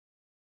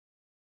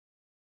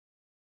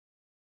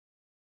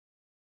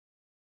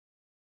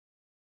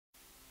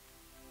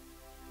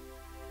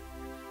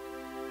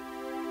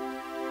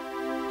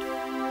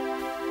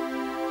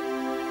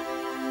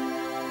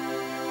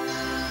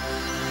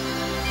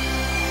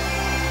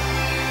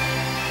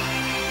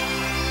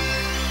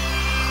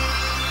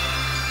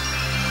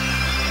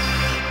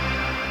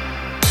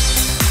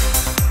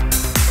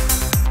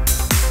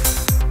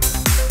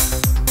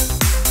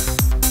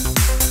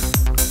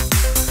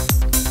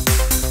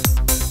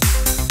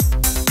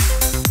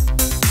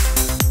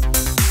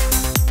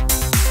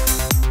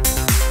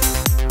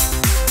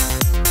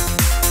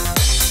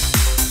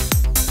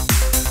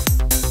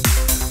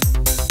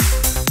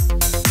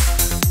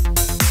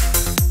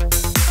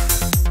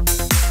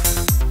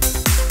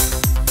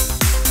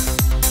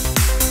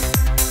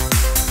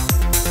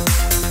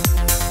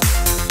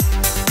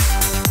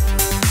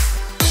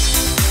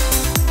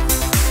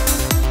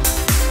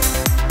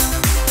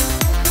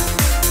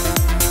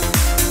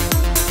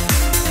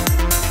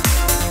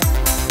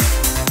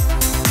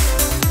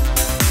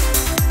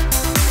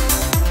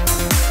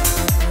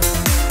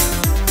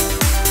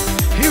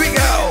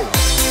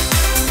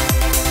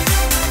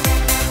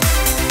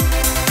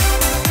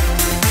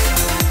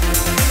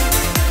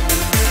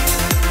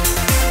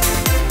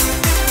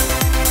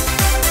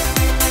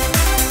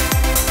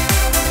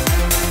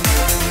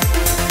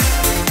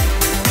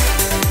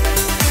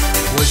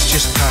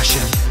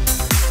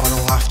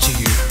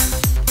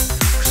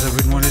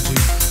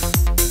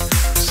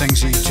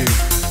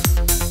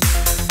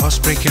us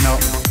breaking up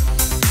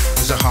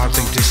is a hard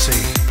thing to say,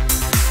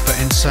 but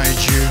inside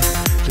you,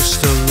 there's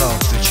still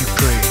love that you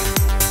pray.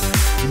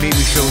 You make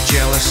me feel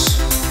jealous,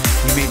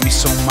 you make me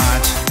so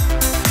mad,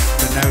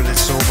 but now that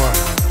it's over,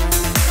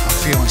 I'm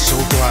feeling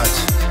so glad.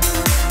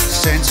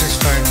 Sense has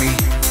found me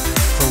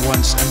for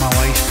once in my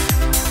life,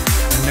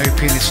 and now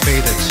pain is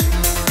faded,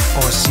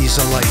 all it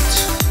sees a light.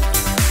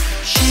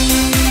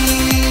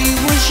 She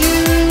was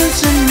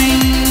using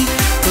me,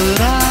 but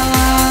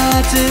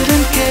I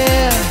didn't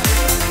care.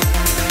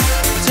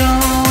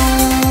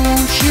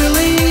 Don't you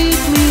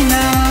leave me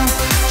now,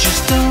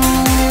 just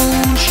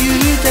don't you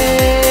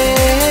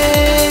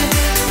dare.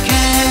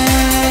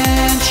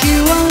 Can't you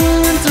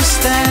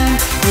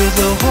understand, with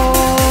the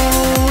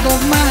hold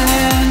of my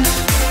hand?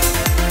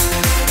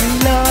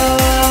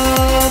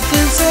 Love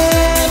is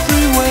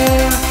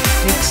everywhere,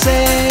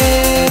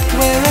 except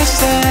where I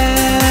stand.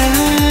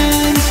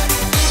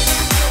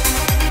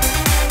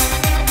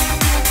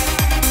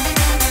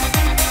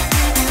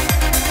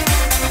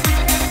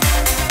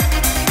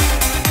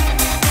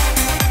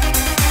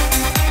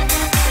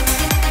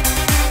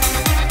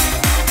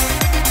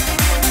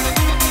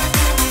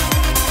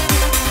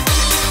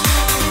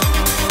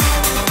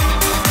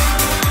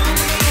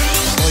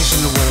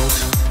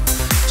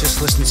 Just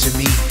listen to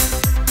me.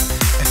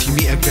 If you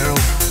meet a girl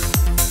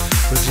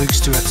with looks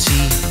to a T,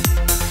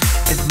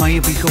 it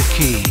might be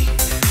okay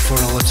for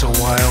a little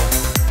while,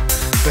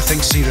 but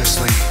think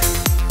seriously,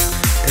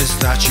 is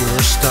that your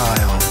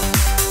style?